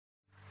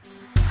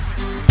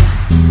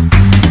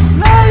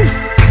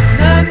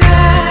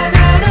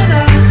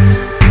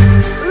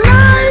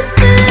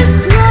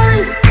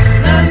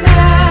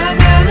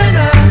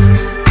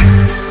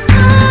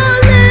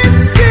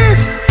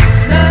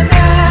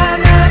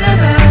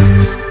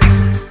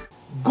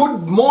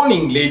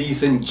morning,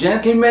 ladies and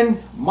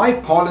gentlemen, my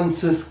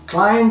Polinsys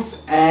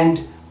clients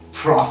and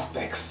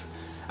prospects.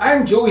 I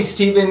am Joey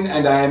Stephen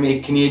and I am a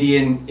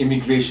Canadian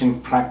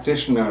immigration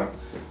practitioner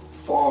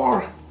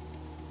for a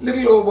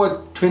little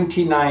over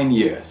 29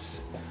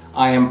 years.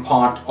 I am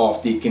part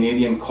of the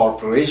Canadian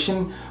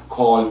corporation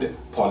called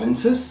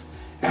Polinsys,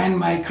 and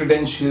my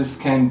credentials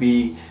can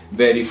be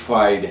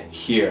verified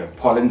here,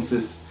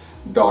 polinsys.co/c.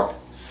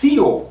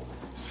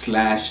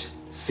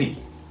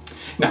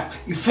 Now,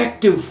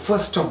 effective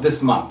 1st of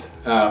this month,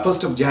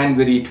 1st of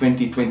January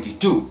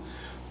 2022,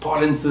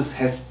 Polinsys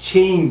has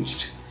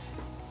changed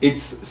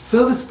its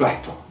service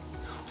platform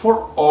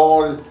for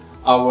all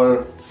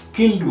our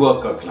skilled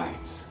worker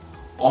clients,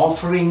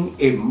 offering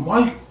a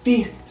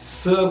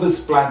multi-service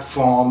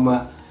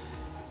platform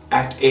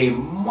at a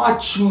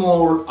much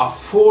more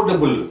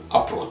affordable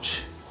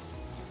approach.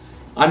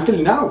 Until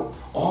now,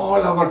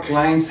 all our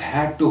clients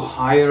had to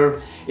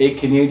hire a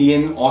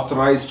Canadian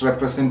authorized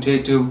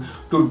representative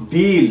to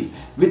deal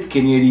with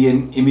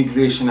Canadian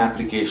immigration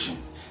application,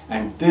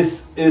 and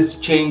this is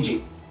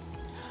changing.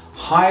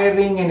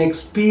 Hiring an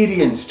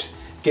experienced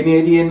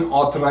Canadian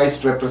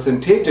authorized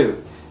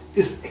representative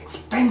is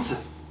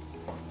expensive,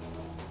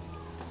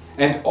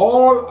 and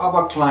all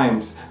our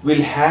clients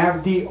will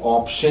have the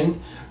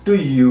option to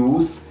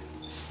use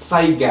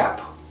CIGAP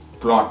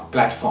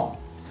platform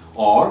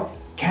or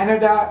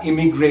Canada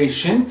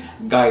Immigration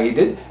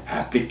Guided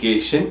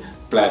Application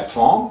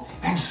Platform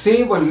and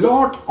save a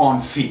lot on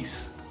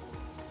fees.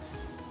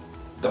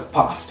 The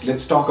past,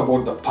 let's talk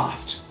about the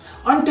past.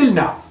 Until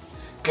now,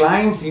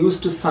 clients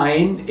used to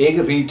sign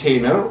a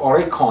retainer or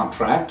a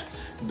contract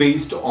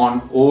based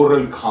on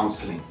oral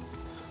counseling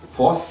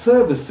for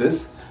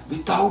services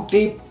without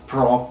a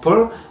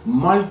proper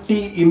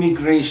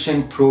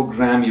multi-immigration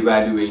program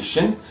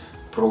evaluation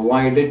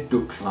provided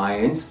to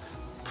clients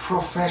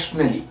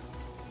professionally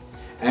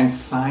and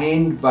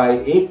signed by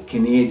a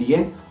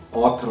Canadian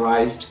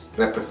authorized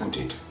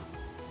representative.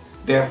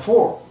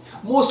 Therefore,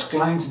 most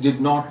clients did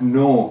not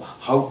know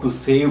how to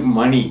save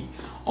money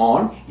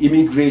on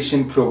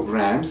immigration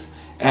programs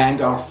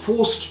and are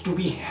forced to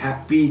be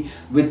happy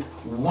with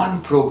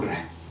one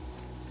program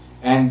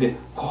and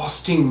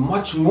costing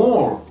much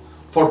more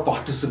for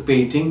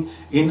participating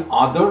in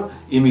other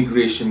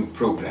immigration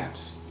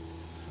programs.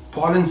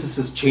 Polinsys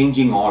is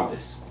changing all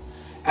this.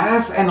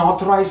 As an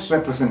authorized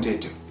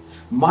representative,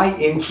 my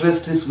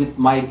interest is with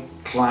my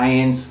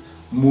clients'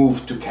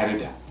 move to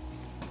Canada.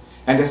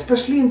 And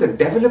especially in the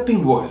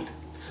developing world,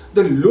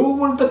 the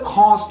lower the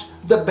cost,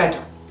 the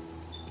better.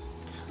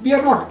 We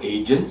are not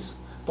agents.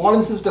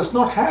 Polinsys does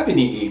not have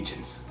any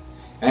agents.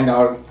 And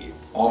our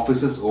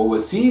offices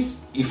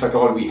overseas, if at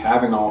all we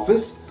have an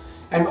office,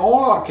 and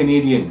all our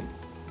Canadian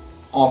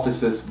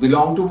offices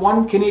belong to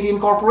one Canadian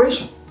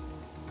corporation.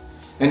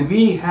 And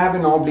we have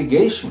an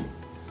obligation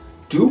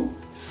to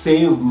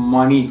save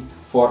money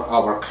for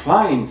our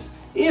clients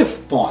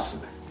if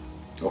possible.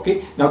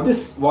 Okay, now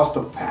this was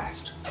the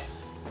past.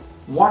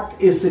 What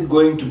is it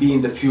going to be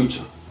in the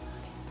future?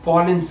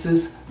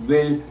 Polinsys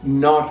will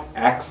not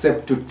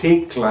accept to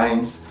take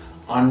clients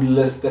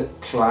unless the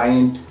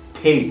client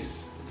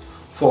pays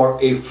for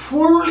a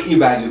full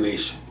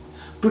evaluation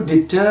to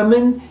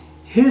determine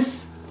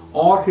his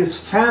or his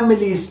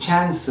family's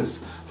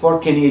chances for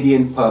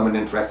Canadian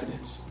permanent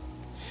residence.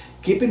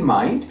 Keep in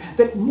mind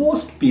that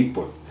most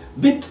people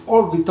with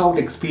or without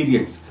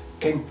experience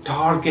can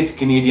target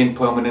Canadian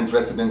permanent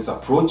residence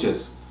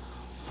approaches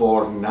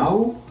for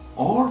now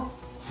or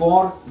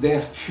for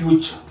their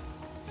future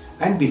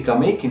and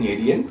become a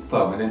Canadian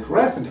permanent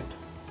resident.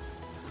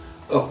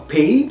 A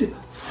paid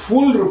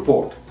full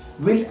report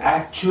will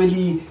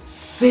actually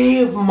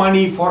save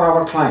money for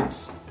our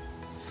clients,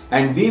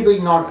 and we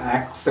will not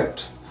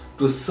accept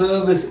to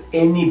service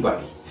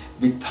anybody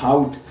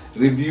without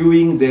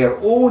reviewing their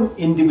own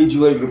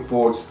individual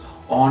reports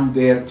on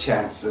their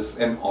chances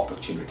and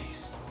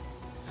opportunities.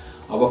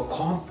 Our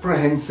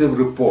comprehensive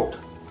report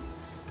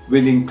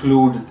will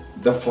include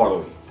the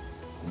following.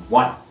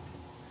 1.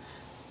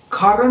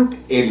 Current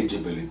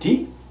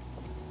eligibility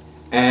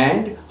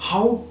and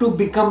how to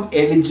become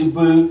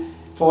eligible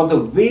for the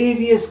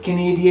various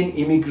Canadian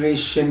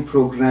immigration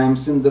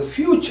programs in the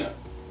future.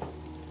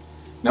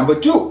 Number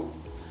 2.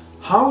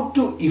 How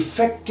to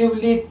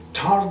effectively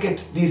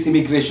target these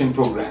immigration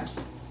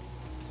programs.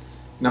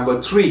 Number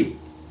 3.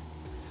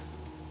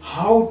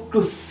 How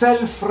to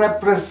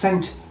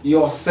self-represent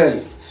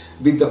yourself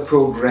with the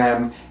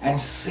program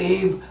and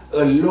save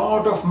a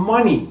lot of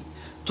money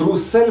through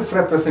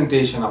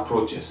self-representation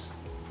approaches.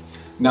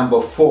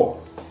 Number 4.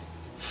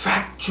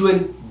 Factual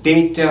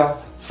data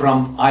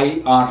from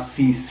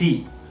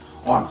IRCC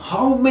on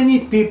how many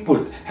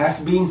people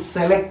has been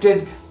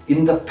selected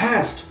in the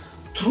past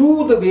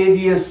through the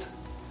various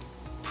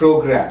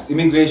programs,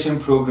 immigration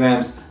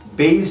programs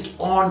based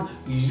on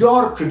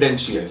your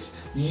credentials,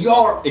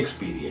 your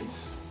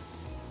experience.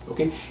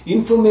 Okay,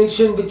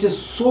 information which is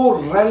so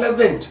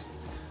relevant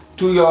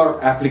to your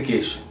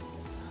application.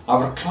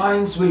 Our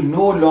clients will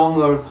no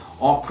longer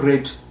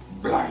operate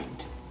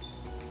blind.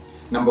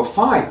 Number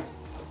 5,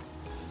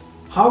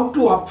 how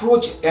to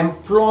approach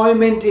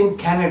employment in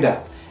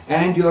Canada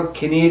and your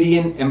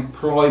Canadian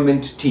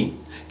employment team.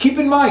 Keep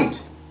in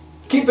mind,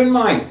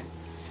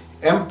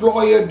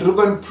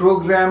 employer-driven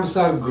programs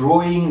are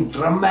growing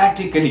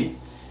dramatically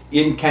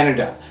in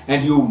Canada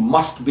and you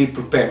must be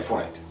prepared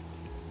for it.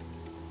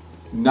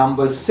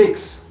 Number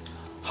 6,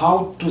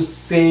 how to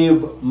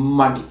save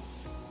money.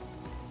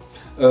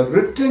 A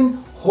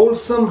written,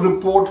 wholesome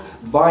report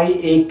by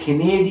a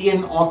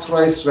Canadian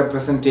authorized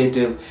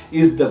representative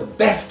is the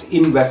best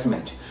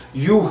investment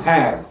you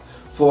have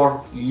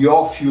for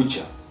your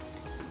future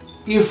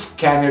if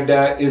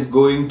Canada is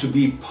going to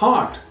be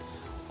part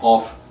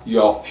of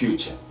your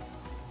future.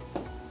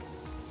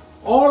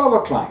 All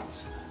our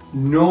clients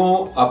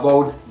know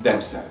about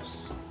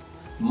themselves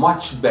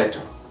much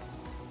better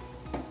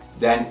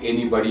than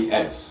anybody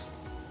else,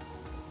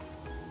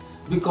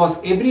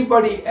 because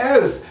everybody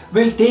else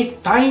will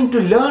take time to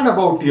learn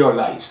about your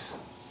lives.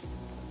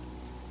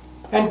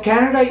 And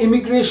Canada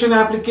immigration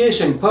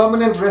application,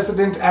 permanent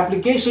resident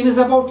application, is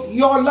about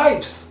your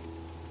lives.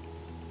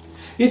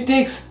 It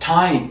takes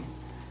time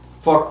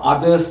for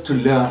others to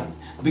learn,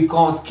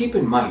 because keep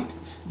in mind,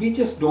 we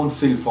just don't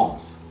fill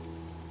forms.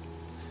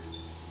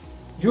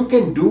 You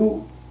can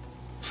do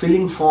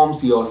filling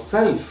forms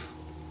yourself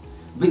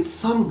with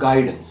some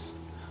guidance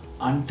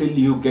until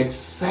you get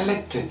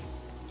selected,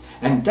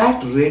 and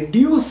that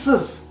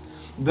reduces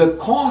the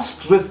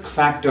cost risk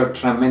factor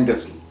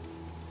tremendously.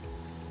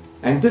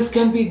 And this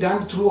can be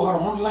done through our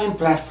online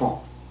platform,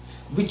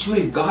 which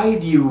will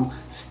guide you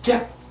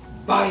step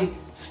by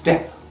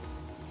step.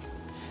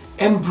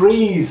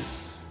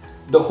 Embrace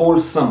the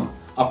wholesome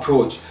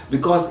approach,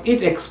 because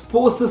it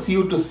exposes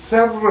you to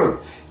several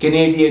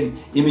Canadian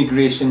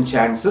immigration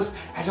chances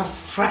at a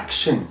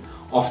fraction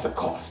of the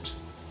cost.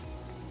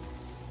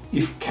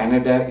 If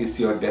Canada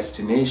is your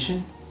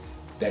destination,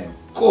 then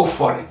go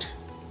for it.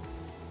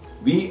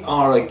 We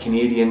are a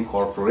Canadian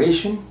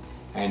corporation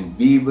and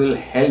we will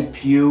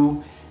help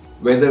you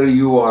whether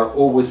you are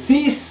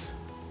overseas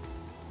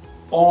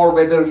or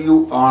whether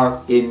you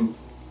are in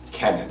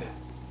Canada.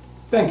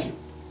 Thank you.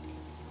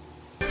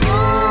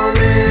 All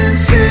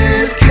this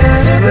is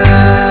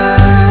Canada.